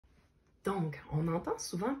Donc, on entend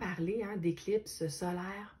souvent parler d'éclipses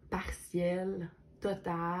solaires partielles,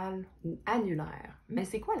 totales ou annulaires. Mais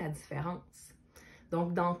c'est quoi la différence?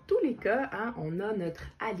 Donc, dans tous les cas, on a notre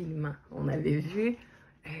alignement. On avait vu,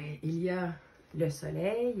 il y a le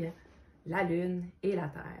Soleil, la Lune et la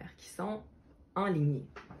Terre qui sont alignés.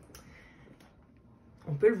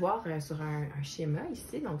 On peut le voir sur un schéma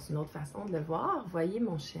ici, donc c'est une autre façon de le voir. Voyez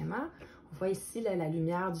mon schéma. On voit ici là, la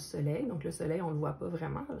lumière du soleil. Donc le soleil, on ne le voit pas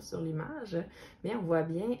vraiment là, sur l'image, mais on voit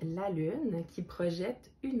bien la lune qui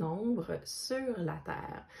projette une ombre sur la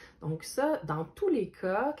Terre. Donc ça, dans tous les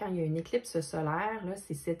cas, quand il y a une éclipse solaire,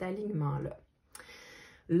 c'est cet alignement-là.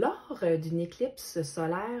 Lors d'une éclipse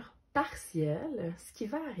solaire partielle, ce qui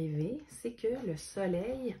va arriver, c'est que le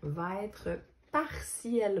soleil va être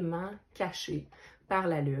partiellement caché par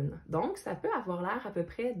la Lune. Donc, ça peut avoir l'air à peu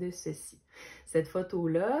près de ceci. Cette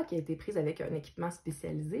photo-là, qui a été prise avec un équipement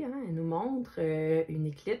spécialisé, elle nous montre une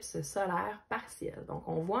éclipse solaire partielle. Donc,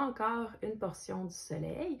 on voit encore une portion du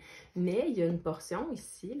Soleil, mais il y a une portion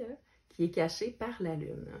ici là, qui est cachée par la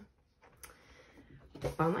Lune.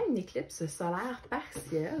 Pendant une éclipse solaire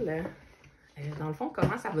partielle, dans le fond,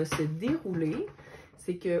 comment ça va se dérouler,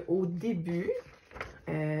 c'est qu'au début,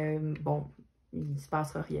 il ne se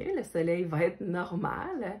passera rien, le soleil va être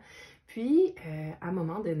normal. Puis, à un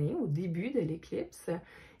moment donné, au début de l'éclipse,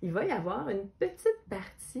 il va y avoir une petite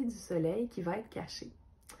partie du soleil qui va être cachée.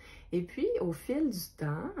 Et puis, au fil du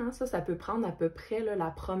temps, ça peut prendre à peu près la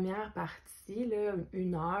première partie, là,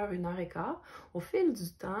 1 heure et quart. Au fil du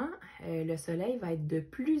temps, le soleil va être de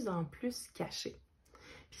plus en plus caché.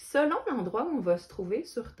 Puis selon l'endroit où on va se trouver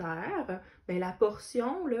sur Terre, la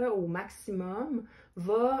portion là, au maximum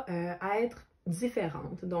va être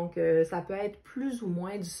différente. Donc, ça peut être plus ou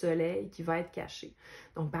moins du soleil qui va être caché.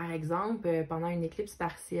 Donc, par exemple, pendant une éclipse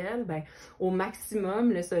partielle, au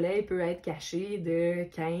maximum, le soleil peut être caché de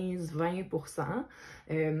 15-20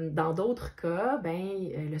 %. Dans d'autres cas,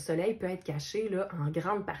 le soleil peut être caché là, en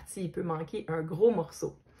grande partie. Il peut manquer un gros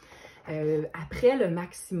morceau. Après le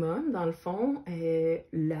maximum, dans le fond,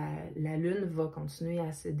 la Lune va continuer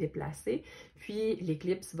à se déplacer, puis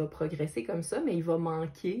l'éclipse va progresser comme ça, mais il va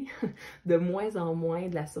manquer de moins en moins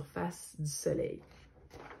de la surface du Soleil.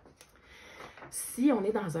 Si on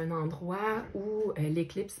est dans un endroit où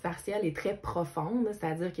l'éclipse partielle est très profonde,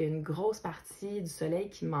 c'est-à-dire qu'il y a une grosse partie du soleil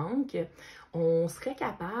qui manque, on serait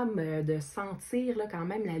capable de sentir là, quand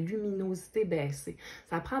même la luminosité baisser.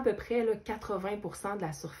 Ça prend à peu près là, 80 % de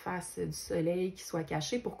la surface du soleil qui soit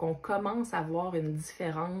cachée pour qu'on commence à voir une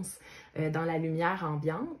différence dans la lumière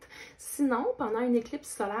ambiante. Sinon, pendant une éclipse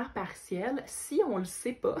solaire partielle, si on ne le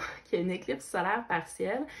sait pas qu'il y a une éclipse solaire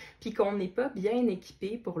partielle, puis qu'on n'est pas bien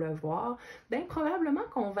équipé pour le voir, probablement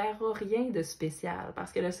qu'on ne verra rien de spécial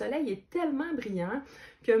parce que le soleil est tellement brillant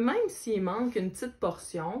que même s'il manque une petite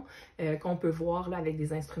portion qu'on peut voir là, avec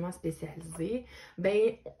des instruments spécialisés,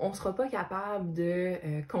 on ne sera pas capable de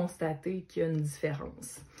constater qu'il y a une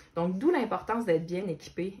différence. Donc, d'où l'importance d'être bien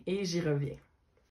équipé et j'y reviens.